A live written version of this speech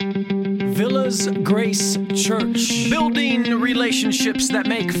Villas Grace Church. Building relationships that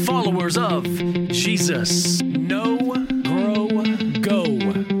make followers of Jesus. Know, grow, go.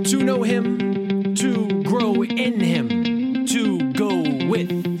 To know Him, to grow in Him, to go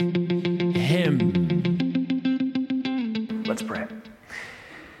with Him. Let's pray.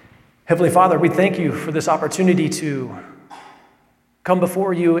 Heavenly Father, we thank you for this opportunity to come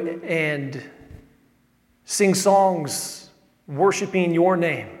before you and sing songs worshiping your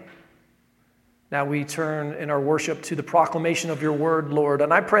name. Now we turn in our worship to the proclamation of your word, Lord,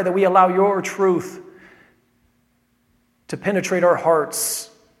 and I pray that we allow your truth to penetrate our hearts,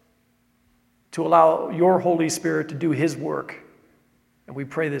 to allow your Holy Spirit to do his work. And we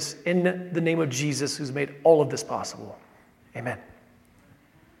pray this in the name of Jesus, who's made all of this possible. Amen.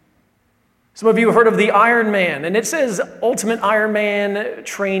 Some of you have heard of the Ironman, and it says Ultimate Ironman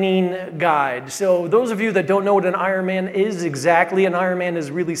Training Guide. So those of you that don't know what an Ironman is exactly, an Ironman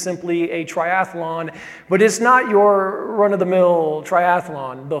is really simply a triathlon, but it's not your run-of-the-mill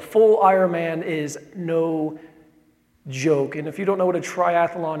triathlon. The full Ironman is no joke. And if you don't know what a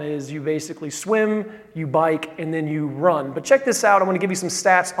triathlon is, you basically swim, you bike, and then you run. But check this out. I want to give you some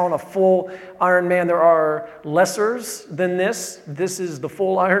stats on a full Ironman. There are lessers than this. This is the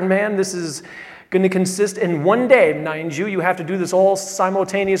full Ironman. This is going to consist in one day, mind you. You have to do this all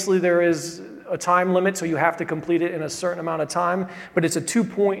simultaneously. There is a time limit, so you have to complete it in a certain amount of time. But it's a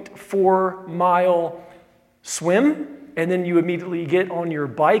 2.4 mile swim. And then you immediately get on your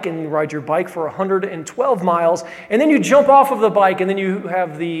bike and ride your bike for 112 miles. And then you jump off of the bike, and then you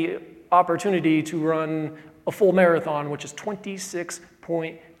have the opportunity to run a full marathon, which is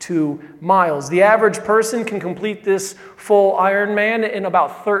 26.2 miles. The average person can complete this full Ironman in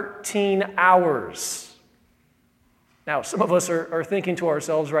about 13 hours. Now, some of us are thinking to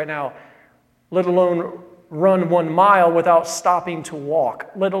ourselves right now, let alone run 1 mile without stopping to walk,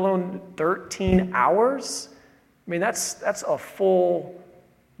 let alone 13 hours? I mean, that's a full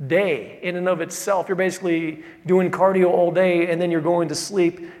day in and of itself. You're basically doing cardio all day, and then you're going to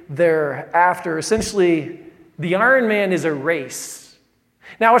sleep thereafter. Essentially, the Ironman is a race.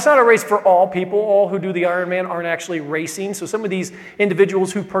 Now, it's not a race for all people. All who do the Ironman aren't actually racing. So some of these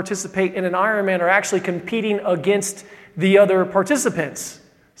individuals who participate in an Ironman are actually competing against the other participants.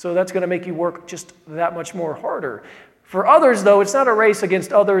 So that's going to make you work just that much more harder. For others, though, it's not a race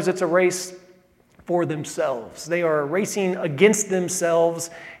against others. It's a race for themselves. They are racing against themselves,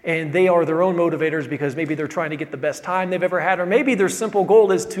 and they are their own motivators because maybe they're trying to get the best time they've ever had, or maybe their simple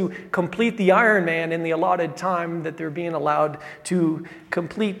goal is to complete the Ironman in the allotted time that they're being allowed to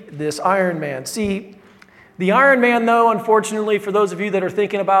complete this Ironman. See, the Ironman, though, unfortunately, for those of you that are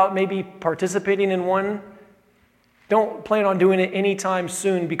thinking about maybe participating in one, don't plan on doing it anytime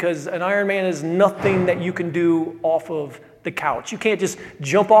soon, because an Ironman is nothing that you can do off of the couch. You can't just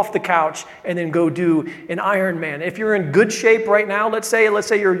jump off the couch and then go do an Ironman. If you're in good shape right now, let's say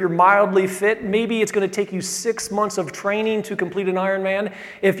you're mildly fit, maybe it's going to take you 6 months of training to complete an Ironman.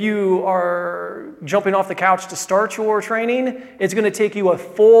 If you are jumping off the couch to start your training, it's going to take you a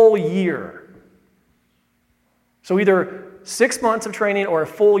full year. So either 6 months of training or a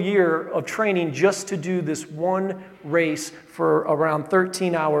full year of training just to do this one race for around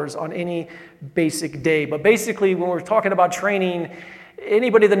 13 hours on any basic day. But basically, when we're talking about training,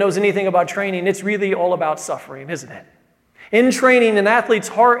 anybody that knows anything about training, it's really all about suffering, isn't it? In training, an athlete's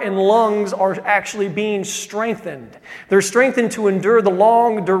heart and lungs are actually being strengthened. They're strengthened to endure the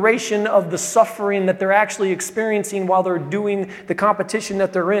long duration of the suffering that they're actually experiencing while they're doing the competition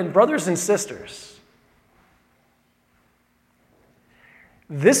that they're in. Brothers and sisters,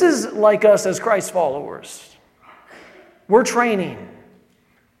 this is like us as Christ followers. We're training.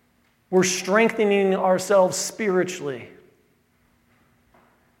 We're strengthening ourselves spiritually.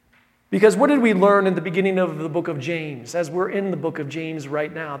 Because what did we learn in the beginning of the book of James, as we're in the book of James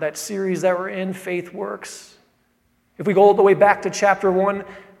right now, that series that we're in, Faith Works? If we go all the way back to chapter 1,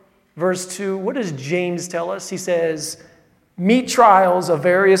 verse 2, what does James tell us? He says, meet trials of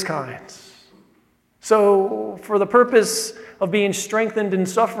various kinds. So for the purpose of being strengthened in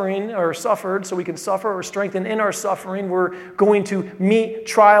suffering, or suffered, so we can suffer or strengthen in our suffering, we're going to meet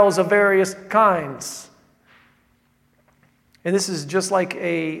trials of various kinds. And this is just like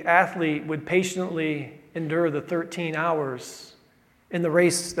an athlete would patiently endure the 13 hours in the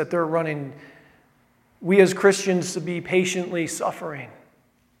race that they're running. We as Christians to be patiently suffering,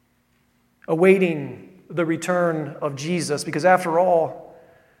 awaiting the return of Jesus, because after all,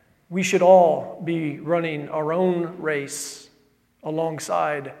 we should all be running our own race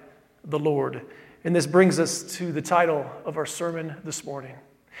alongside the Lord. And this brings us to the title of our sermon this morning.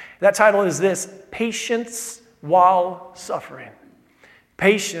 That title is this: Patience while Suffering.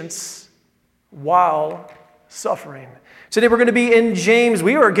 Patience while suffering. Today we're going to be in James.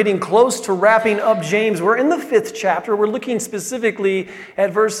 We are getting close to wrapping up James. We're in the 5th chapter. We're looking specifically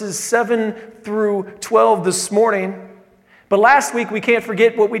at verses 7 through 12 this morning. But last week we can't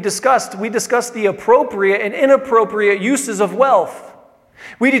forget what we discussed. We discussed the appropriate and inappropriate uses of wealth.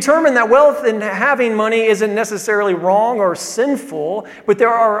 We determined that wealth and having money isn't necessarily wrong or sinful, but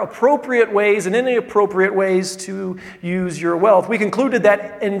there are appropriate ways and inappropriate ways to use your wealth. We concluded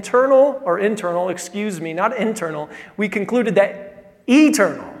that we concluded that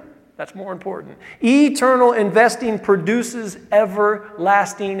eternal, that's more important, eternal investing produces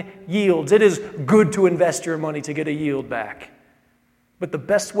everlasting yields. It is good to invest your money to get a yield back. But the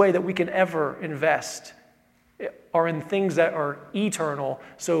best way that we can ever invest are in things that are eternal,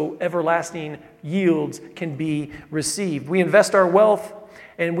 so everlasting yields can be received. We invest our wealth,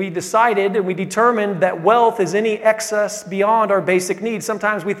 and we determined that wealth is any excess beyond our basic needs.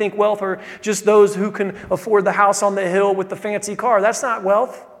 Sometimes we think wealth are just those who can afford the house on the hill with the fancy car. That's not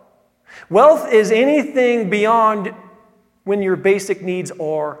wealth. Wealth is anything beyond when your basic needs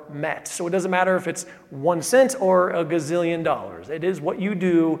are met. So it doesn't matter if it's 1 cent or a gazillion dollars. It is what you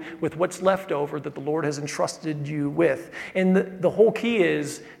do with what's left over that the Lord has entrusted you with. And the whole key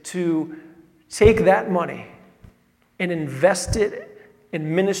is to take that money and invest it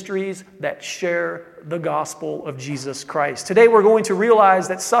in ministries that share the gospel of Jesus Christ. Today we're going to realize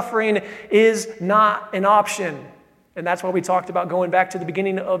that suffering is not an option. And that's why we talked about going back to the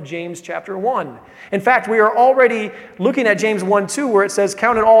beginning of James chapter 1. In fact, we are already looking at James 1:2, where it says,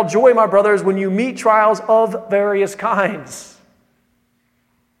 "Count it all joy, my brothers, when you meet trials of various kinds."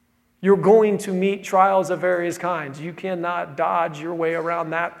 You're going to meet trials of various kinds. You cannot dodge your way around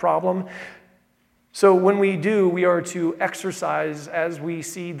that problem. So when we do, we are to exercise, as we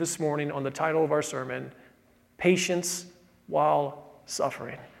see this morning on the title of our sermon, patience while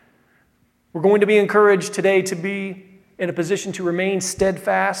suffering. We're going to be encouraged today to be in a position to remain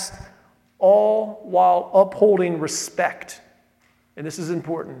steadfast, all while upholding respect. And this is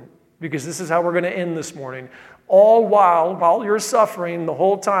important because this is how we're going to end this morning. All while you're suffering the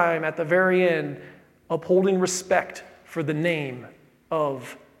whole time, at the very end, upholding respect for the name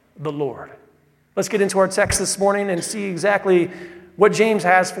of the Lord. Let's get into our text this morning and see exactly what James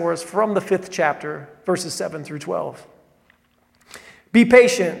has for us from the 5th chapter, verses 7 through 12. "Be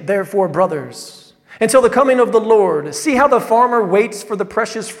patient, therefore, brothers, until the coming of the Lord. See how the farmer waits for the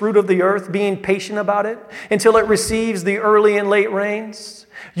precious fruit of the earth, being patient about it, until it receives the early and late rains.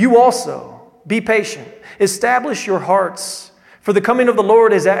 You also, be patient. Establish your hearts, for the coming of the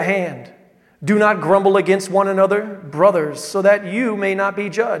Lord is at hand. Do not grumble against one another, brothers, so that you may not be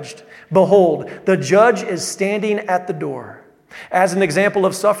judged. Behold, the judge is standing at the door. As an example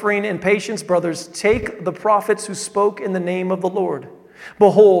of suffering and patience, brothers, take the prophets who spoke in the name of the Lord.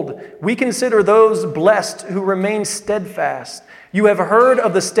 Behold, we consider those blessed who remain steadfast. You have heard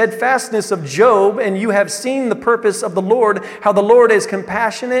of the steadfastness of Job, and you have seen the purpose of the Lord, how the Lord is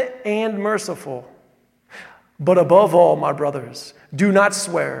compassionate and merciful. But above all, my brothers, do not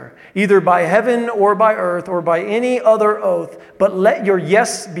swear, either by heaven or by earth or by any other oath, but let your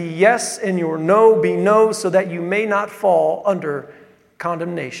yes be yes and your no be no, so that you may not fall under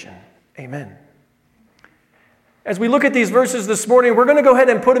condemnation." Amen. As we look at these verses this morning, we're going to go ahead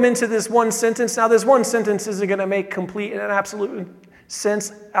and put them into this one sentence. Now, this one sentence isn't going to make complete and absolute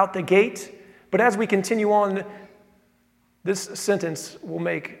sense out the gate, but as we continue on, this sentence will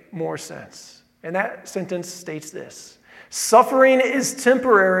make more sense. And that sentence states this: suffering is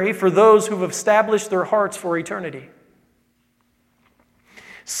temporary for those who've established their hearts for eternity.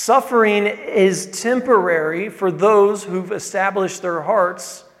 Suffering is temporary for those who've established their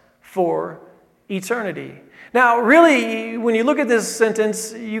hearts for eternity. Now, really, when you look at this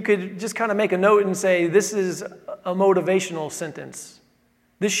sentence, you could just kind of make a note and say, this is a motivational sentence.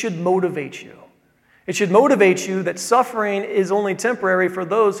 This should motivate you. It should motivate you that suffering is only temporary for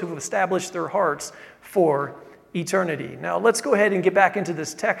those who have established their hearts for eternity. Now, let's go ahead and get back into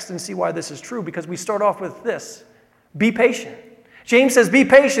this text and see why this is true, because we start off with this: be patient. James says, be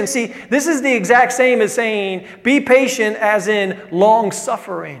patient. See, this is the exact same as saying, be patient as in long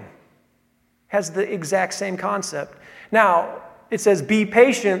suffering. Has the exact same concept. Now, it says, be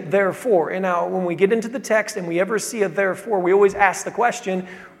patient, therefore. And now, when we get into the text and we ever see a therefore, we always ask the question,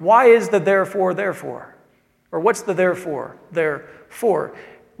 why is the therefore, therefore? Or what's the therefore, therefore?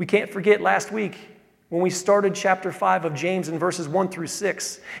 We can't forget last week when we started chapter 5 of James in verses 1 through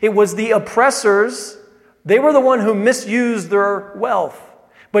 6. It was the oppressors. They were the one who misused their wealth.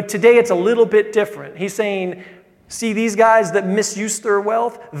 But today it's a little bit different. He's saying, see these guys that misuse their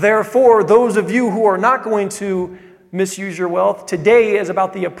wealth? Therefore, those of you who are not going to misuse your wealth. Today is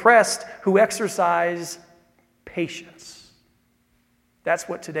about the oppressed who exercise patience. That's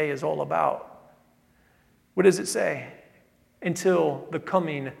what today is all about. What does it say? Until the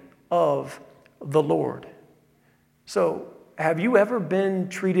coming of the Lord. So, have you ever been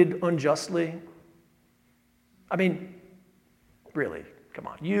treated unjustly? I mean, really, come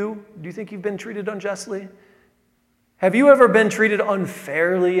on. Do you think you've been treated unjustly? Have you ever been treated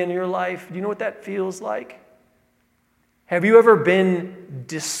unfairly in your life? Do you know what that feels like? Have you ever been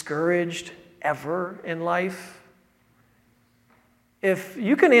discouraged ever in life? If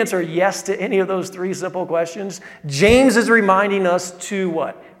you can answer yes to any of those three simple questions, James is reminding us to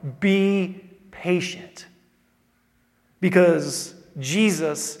what? Be patient. Because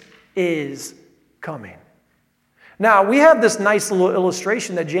Jesus is coming. Now, we have this nice little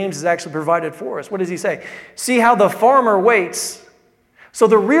illustration that James has actually provided for us. What does he say? See how the farmer waits. So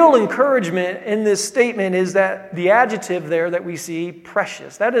the real encouragement in this statement is that the adjective there that we see,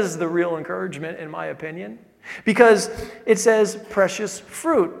 precious. That is the real encouragement, in my opinion. Because it says precious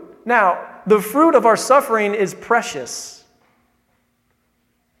fruit. Now, the fruit of our suffering is precious.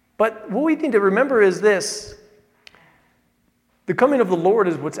 But what we need to remember is this. The coming of the Lord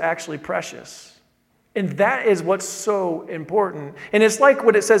is what's actually precious. And that is what's so important. And it's like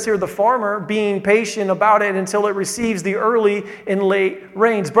what it says here, the farmer being patient about it until it receives the early and late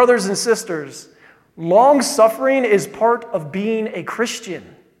rains. Brothers and sisters, long suffering is part of being a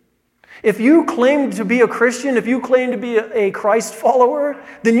Christian. If you claim to be a Christian, if you claim to be a Christ follower,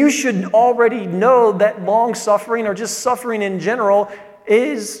 then you should already know that long suffering or just suffering in general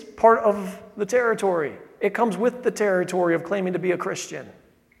is part of the territory. It comes with the territory of claiming to be a Christian.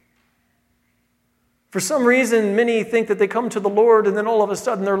 For some reason, many think that they come to the Lord and then all of a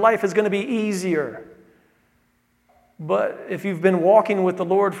sudden their life is going to be easier. But if you've been walking with the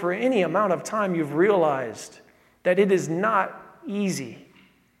Lord for any amount of time, you've realized that it is not easy.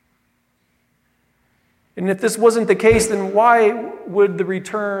 And if this wasn't the case, then why would the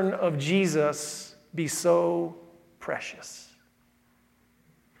return of Jesus be so precious?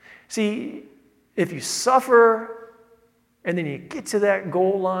 See, if you suffer and then you get to that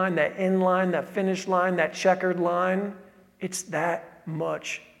goal line, that end line, that finish line, that checkered line, it's that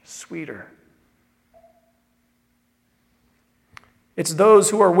much sweeter. It's those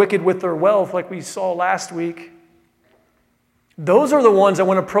who are wicked with their wealth, like we saw last week. Those are the ones that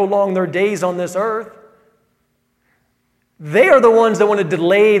want to prolong their days on this earth. They are the ones that want to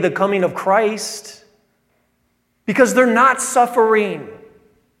delay the coming of Christ because they're not suffering.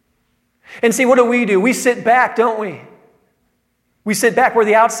 And see, what do? We sit back, don't we? We sit back, we're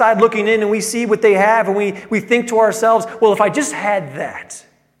the outside looking in, and we see what they have, and we think to ourselves, well, if I just had that.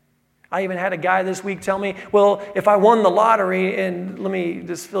 I even had a guy this week tell me, well, if I won the lottery, and let me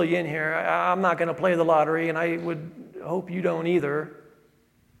just fill you in here, I'm not going to play the lottery, and I would hope you don't either.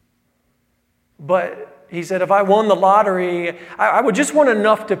 But he said, if I won the lottery, I would just want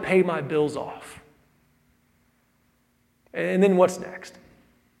enough to pay my bills off. And then what's next?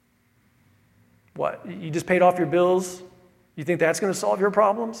 What? You just paid off your bills? You think that's going to solve your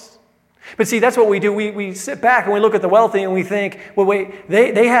problems? But see, that's what we do. We sit back and we look at the wealthy and we think, well, wait,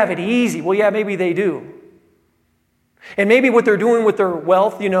 they have it easy. Well, yeah, maybe they do. And maybe what they're doing with their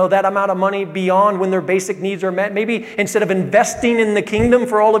wealth, that amount of money beyond when their basic needs are met, maybe instead of investing in the kingdom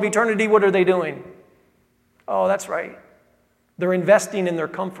for all of eternity, what are they doing? Oh, that's right. They're investing in their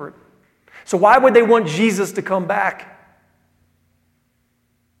comfort. So why would they want Jesus to come back?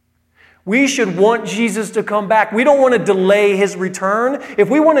 We should want Jesus to come back. We don't want to delay his return. If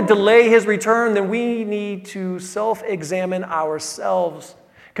we want to delay his return, then we need to self-examine ourselves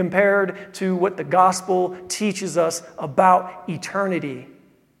compared to what the gospel teaches us about eternity.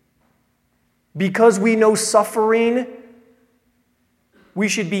 Because we know suffering, we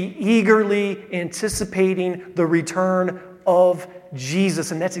should be eagerly anticipating the return of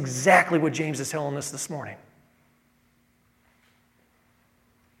Jesus. And that's exactly what James is telling us this morning.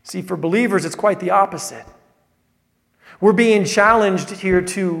 See, for believers, it's quite the opposite. We're being challenged here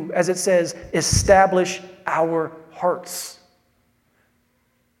to, as it says, establish our hearts.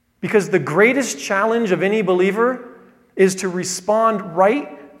 Because the greatest challenge of any believer is to respond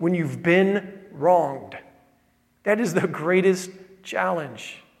right when you've been wronged. That is the greatest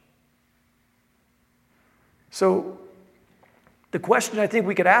challenge. So, the question I think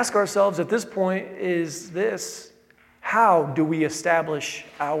we could ask ourselves at this point is this: how do we establish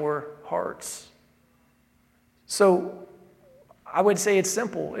our hearts? So, I would say it's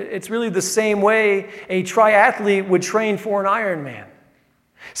simple. It's really the same way a triathlete would train for an Ironman.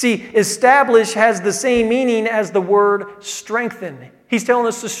 See, establish has the same meaning as the word strengthen. He's telling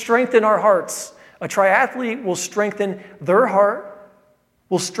us to strengthen our hearts. A triathlete will strengthen their heart,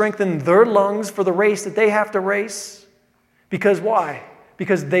 will strengthen their lungs for the race that they have to race. Because why?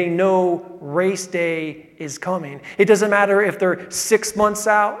 Because they know race day is coming. It doesn't matter if they're 6 months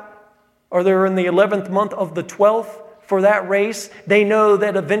out or they're in the 11th month of the 12th for that race. They know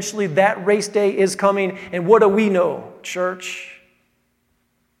that eventually that race day is coming. And what do we know, church?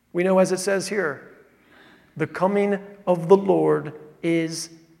 We know, as it says here, the coming of the Lord is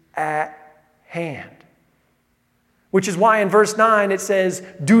at hand. Which is why in verse 9 it says,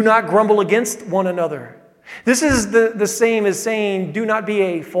 do not grumble against one another. This is the same as saying, do not be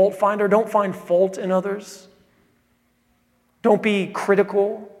a fault finder. Don't find fault in others. Don't be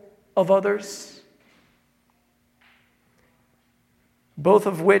critical of others. Both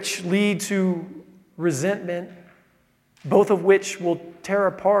of which lead to resentment. Both of which will tear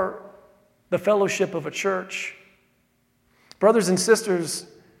apart the fellowship of a church. Brothers and sisters,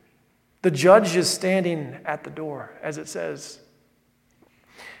 the judge is standing at the door, as it says.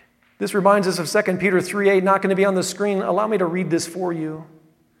 This reminds us of 2 Peter 3:8, not going to be on the screen. Allow me to read this for you.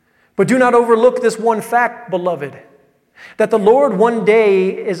 But do not overlook this one fact, beloved, that the Lord one day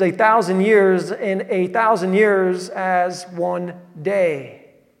is 1,000 years, and 1,000 years as one day.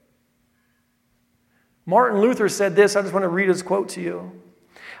 Martin Luther said this. I just want to read his quote to you.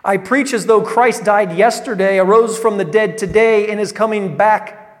 I preach as though Christ died yesterday, arose from the dead today, and is coming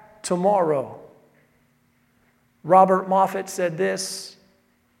back tomorrow. Robert Moffat said this.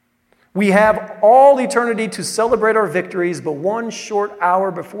 We have all eternity to celebrate our victories, but one short hour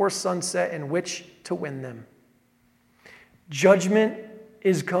before sunset in which to win them. Judgment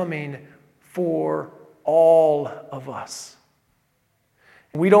is coming for all of us.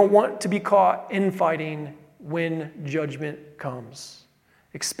 We don't want to be caught infighting when judgment comes,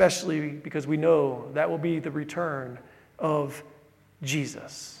 especially because we know that will be the return of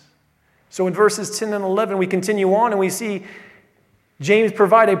Jesus. So in verses 10 and 11, we continue on and we see James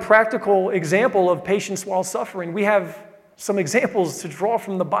provide a practical example of patience while suffering. We have some examples to draw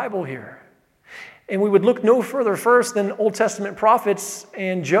from the Bible here. And we would look no further first than Old Testament prophets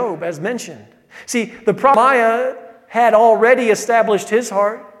and Job, as mentioned. See, the prophet Jeremiah had already established his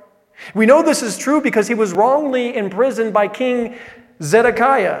heart. We know this is true because he was wrongly imprisoned by King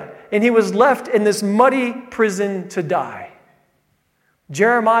Zedekiah, and he was left in this muddy prison to die.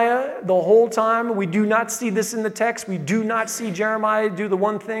 Jeremiah, the whole time, we do not see this in the text. We do not see Jeremiah do the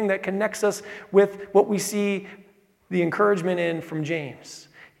one thing that connects us with what we see the encouragement in from James.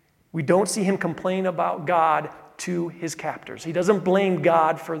 We don't see him complain about God to his captors. He doesn't blame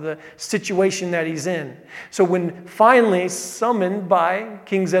God for the situation that he's in. So when finally summoned by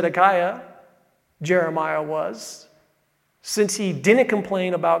King Zedekiah, Jeremiah was, since he didn't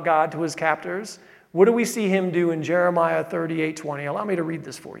complain about God to his captors, what do we see him do in Jeremiah 38:20? Allow me to read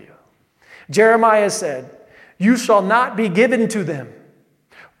this for you. Jeremiah said, you shall not be given to them.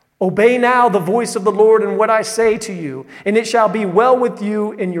 Obey now the voice of the Lord and what I say to you, and it shall be well with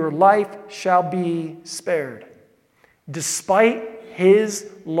you, and your life shall be spared. Despite his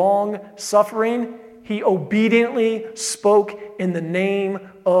long suffering, he obediently spoke in the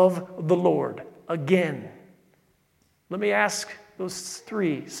name of the Lord. Again, let me ask those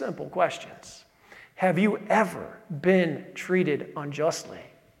 3 simple questions. Have you ever been treated unjustly?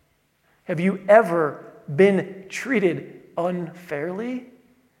 Have you ever been treated unfairly?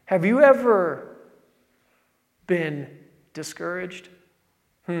 Have you ever been discouraged?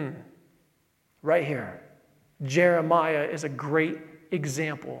 Right here, Jeremiah is a great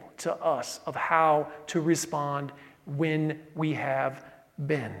example to us of how to respond when we have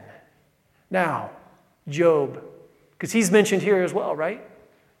been. Now, Job, because he's mentioned here as well, right?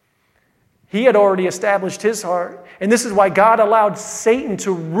 He had already established his heart, and this is why God allowed Satan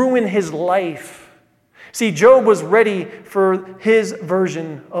to ruin his life. See, Job was ready for his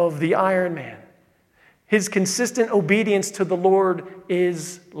version of the Iron Man. His consistent obedience to the Lord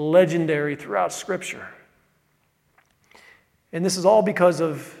is legendary throughout Scripture. And this is all because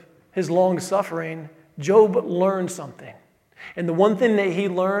of his long suffering. Job learned something. And the one thing that he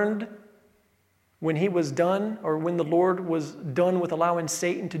learned when he was done, or when the Lord was done with allowing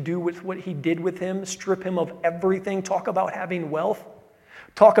Satan to do with what he did with him, strip him of everything, talk about having wealth,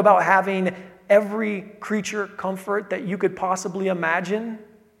 talk about having every creature comfort that you could possibly imagine.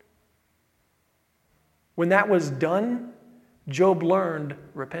 When that was done, Job learned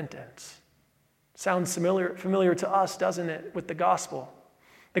repentance. Sounds familiar to us, doesn't it, with the gospel?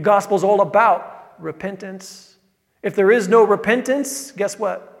 The gospel is all about repentance. If there is no repentance, guess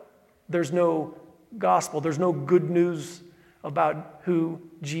what? There's no gospel. There's no good news about who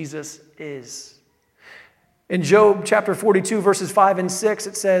Jesus is. In Job chapter 42, verses 5 and 6,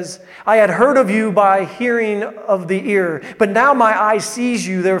 it says, I had heard of you by hearing of the ear, but now my eye sees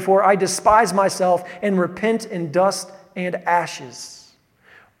you, therefore I despise myself and repent in dust and ashes.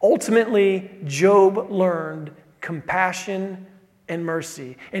 Ultimately, Job learned compassion and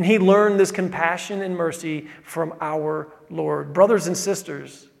mercy. And he learned this compassion and mercy from our Lord. Brothers and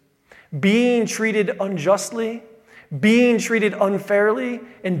sisters, being treated unjustly, being treated unfairly,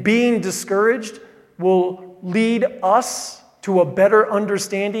 and being discouraged will lead us to a better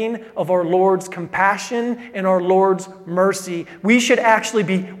understanding of our Lord's compassion and our Lord's mercy. We should actually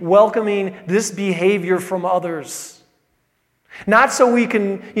be welcoming this behavior from others. Not so we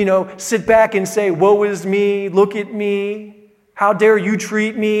can, sit back and say, woe is me, look at me, how dare you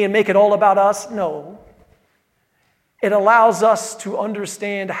treat me, and make it all about us. No. It allows us to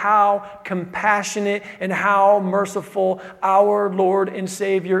understand how compassionate and how merciful our Lord and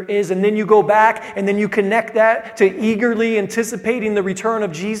Savior is. And then you go back and then you connect that to eagerly anticipating the return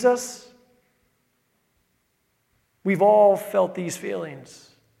of Jesus. We've all felt these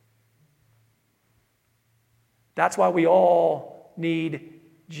feelings. That's why we all need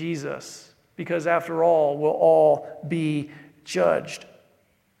Jesus, because after all, we'll all be judged.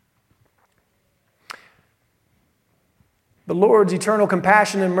 The Lord's eternal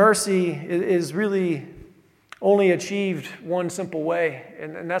compassion and mercy is really only achieved one simple way,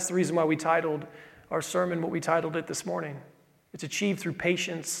 and that's the reason why we titled our sermon what we titled it this morning. It's achieved through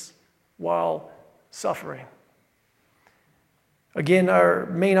patience while suffering. Again, our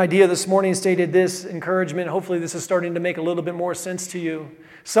main idea this morning stated this encouragement. Hopefully this is starting to make a little bit more sense to you.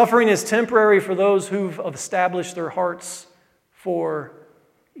 Suffering is temporary for those who've established their hearts for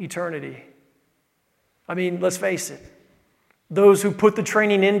eternity. I mean, let's face it. Those who put the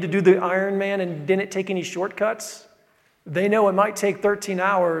training in to do the Ironman and didn't take any shortcuts, they know it might take 13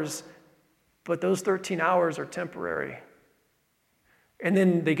 hours, but those 13 hours are temporary. And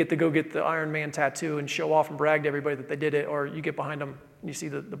then they get to go get the Ironman tattoo and show off and brag to everybody that they did it, or you get behind them and you see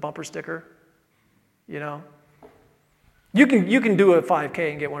the bumper sticker, You can do a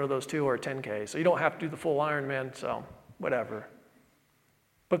 5K and get one of those too, or a 10K, so you don't have to do the full Ironman, so whatever.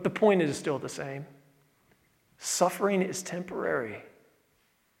 But the point is still the same. Suffering is temporary.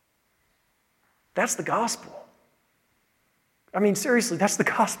 That's the gospel. I mean, seriously, that's the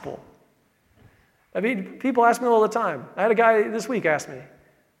gospel. I mean, people ask me all the time. I had a guy this week ask me,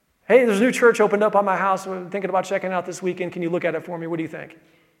 hey, there's a new church opened up on my house. I'm thinking about checking out this weekend. Can you look at it for me? What do you think?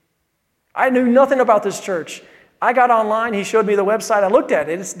 I knew nothing about this church. I got online. He showed me the website. I looked at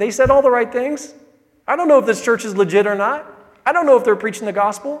it. They said all the right things. I don't know if this church is legit or not. I don't know if they're preaching the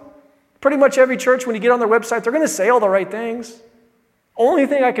gospel. Pretty much every church, when you get on their website, they're going to say all the right things. Only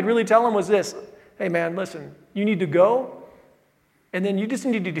thing I could really tell them was this. Hey, man, listen, you need to go, and then you just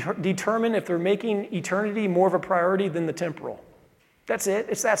need to determine if they're making eternity more of a priority than the temporal. That's it.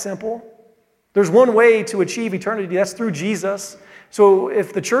 It's that simple. There's one way to achieve eternity. That's through Jesus. So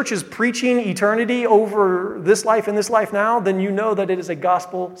if the church is preaching eternity over this life and this life now, then you know that it is a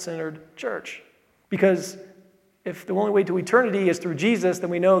gospel-centered church. Because if the only way to eternity is through Jesus, then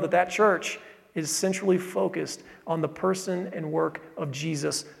we know that that church is centrally focused on the person and work of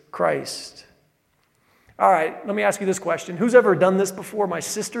Jesus Christ. All right, let me ask you this question. Who's ever done this before? My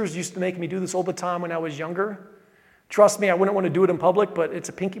sisters used to make me do this all the time when I was younger. Trust me, I wouldn't want to do it in public, but it's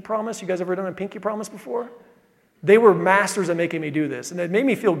a pinky promise. You guys ever done a pinky promise before? They were masters at making me do this, and it made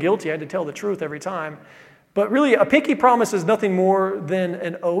me feel guilty. I had to tell the truth every time. But really, a pinky promise is nothing more than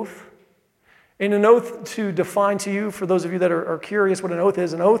an oath. And an oath, to define to you, for those of you that are curious what an oath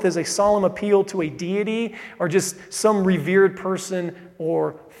is a solemn appeal to a deity or just some revered person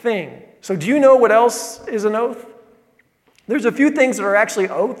or thing. So do you know what else is an oath? There's a few things that are actually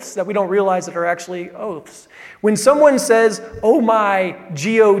oaths that we don't realize that are actually oaths. When someone says, oh my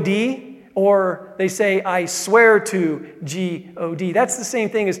G-O-D, or they say, I swear to G-O-D, that's the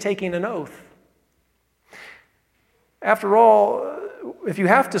same thing as taking an oath. After all, if you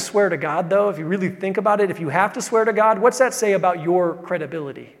have to swear to God, though, if you really think about it, if you have to swear to God, what's that say about your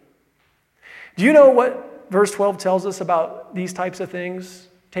credibility? Do you know what verse 12 tells us about these types of things,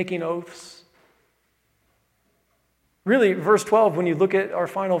 taking oaths? Really, verse 12, when you look at our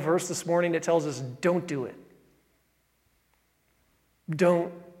final verse this morning, it tells us, don't do it.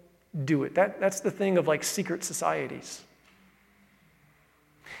 Don't do it. That's the thing of like secret societies.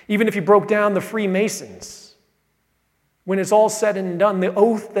 Even if you broke down the Freemasons, when it's all said and done, the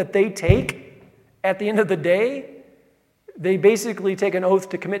oath that they take at the end of the day, they basically take an oath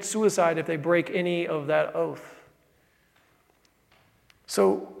to commit suicide if they break any of that oath.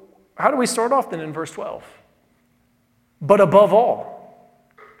 So how do we start off then in verse 12? But above all,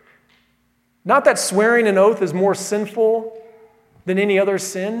 Not that swearing an oath is more sinful than any other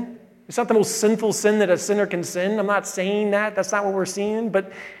sin. It's not the most sinful sin that a sinner can sin. I'm not saying that. That's not what we're seeing.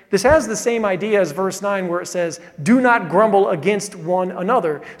 But this has the same idea as verse 9 where it says, do not grumble against one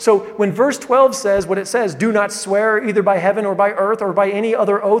another. So when verse 12 says what it says, do not swear either by heaven or by earth or by any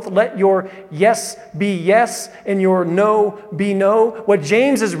other oath. Let your yes be yes and your no be no. What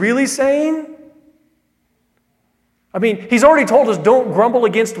James is really saying, he's already told us don't grumble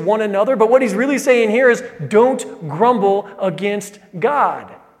against one another. But what he's really saying here is don't grumble against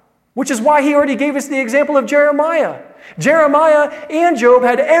God. Which is why he already gave us the example of Jeremiah. Jeremiah and Job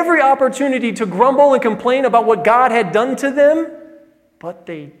had every opportunity to grumble and complain about what God had done to them, but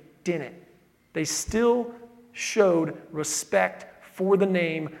they didn't. They still showed respect for the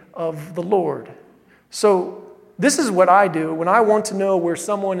name of the Lord. So this is what I do when I want to know where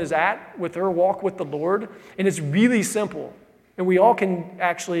someone is at with their walk with the Lord, and it's really simple, and we all can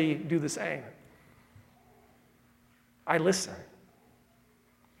actually do the same. I listen.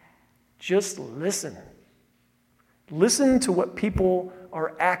 Just listen. Listen to what people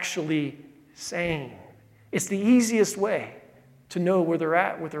are actually saying. It's the easiest way to know where they're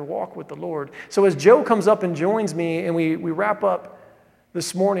at with their walk with the Lord. So as Joe comes up and joins me and we wrap up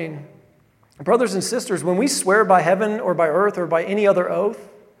this morning, brothers and sisters, when we swear by heaven or by earth or by any other oath,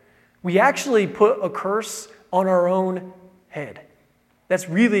 we actually put a curse on our own head. That's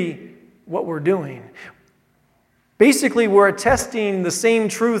really what we're doing. Basically, we're attesting the same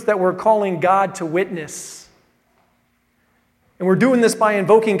truth that we're calling God to witness. And we're doing this by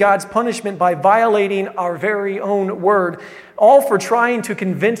invoking God's punishment by violating our very own word, all for trying to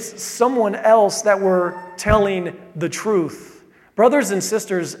convince someone else that we're telling the truth. Brothers and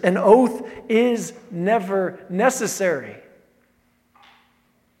sisters, an oath is never necessary.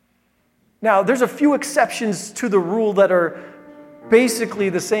 Now, there's a few exceptions to the rule that are basically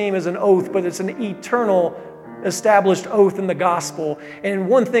the same as an oath, but it's an eternal established oath in the gospel. And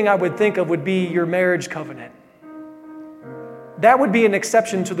one thing I would think of would be your marriage covenant. That would be an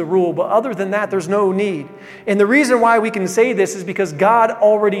exception to the rule, but other than that, there's no need. And the reason why we can say this is because God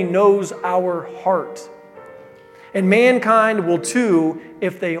already knows our heart. And mankind will too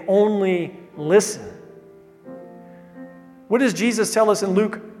if they only listen. What does Jesus tell us in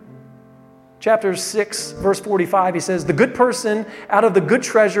Luke Chapter 6, verse 45, he says, the good person out of the good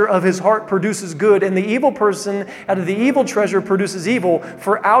treasure of his heart produces good, and the evil person out of the evil treasure produces evil,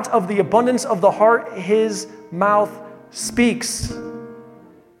 for out of the abundance of the heart his mouth speaks.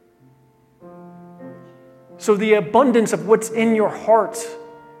 So the abundance of what's in your heart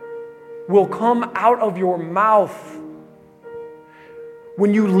will come out of your mouth.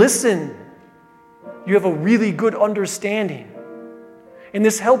 When you listen, you have a really good understanding. And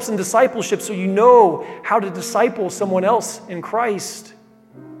this helps in discipleship so you know how to disciple someone else in Christ.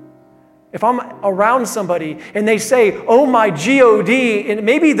 If I'm around somebody and they say, oh my G-O-D, and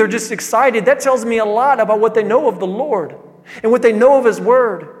maybe they're just excited, that tells me a lot about what they know of the Lord and what they know of His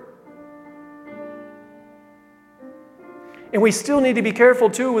Word. And we still need to be careful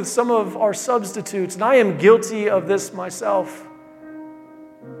too with some of our substitutes, and I am guilty of this myself,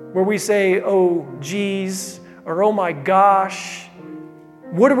 where we say, oh geez, or oh my gosh.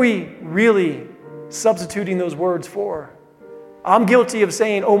 What are we really substituting those words for? I'm guilty of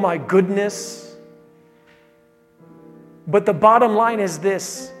saying, oh my goodness. But the bottom line is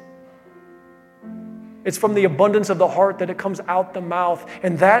this. It's from the abundance of the heart that it comes out the mouth.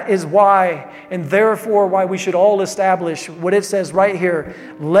 And that is why, and therefore why we should all establish what it says right here.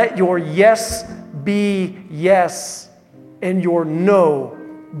 Let your yes be yes and your no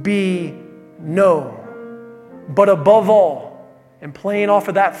be no. But above all, and playing off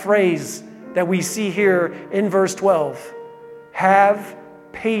of that phrase that we see here in verse 12, have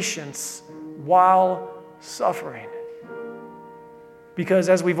patience while suffering. Because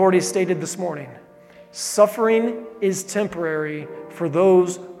as we've already stated this morning, suffering is temporary for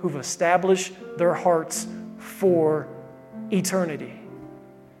those who've established their hearts for eternity.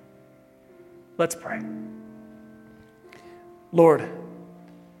 Let's pray. Lord,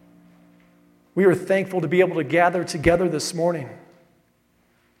 we are thankful to be able to gather together this morning.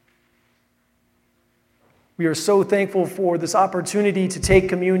 We are so thankful for this opportunity to take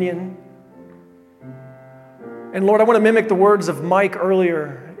communion. And Lord, I want to mimic the words of Mike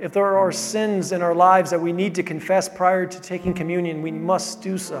earlier. If there are sins in our lives that we need to confess prior to taking communion, we must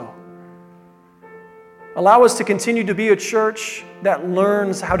do so. Allow us to continue to be a church that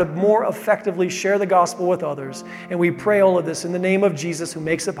learns how to more effectively share the gospel with others. And we pray all of this in the name of Jesus, who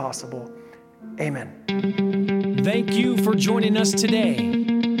makes it possible. Amen. Thank you for joining us today.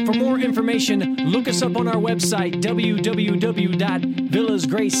 For more information, look us up on our website,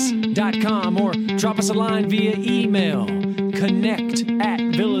 www.villasgrace.com, or drop us a line via email,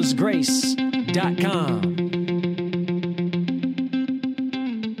 connect@villasgrace.com.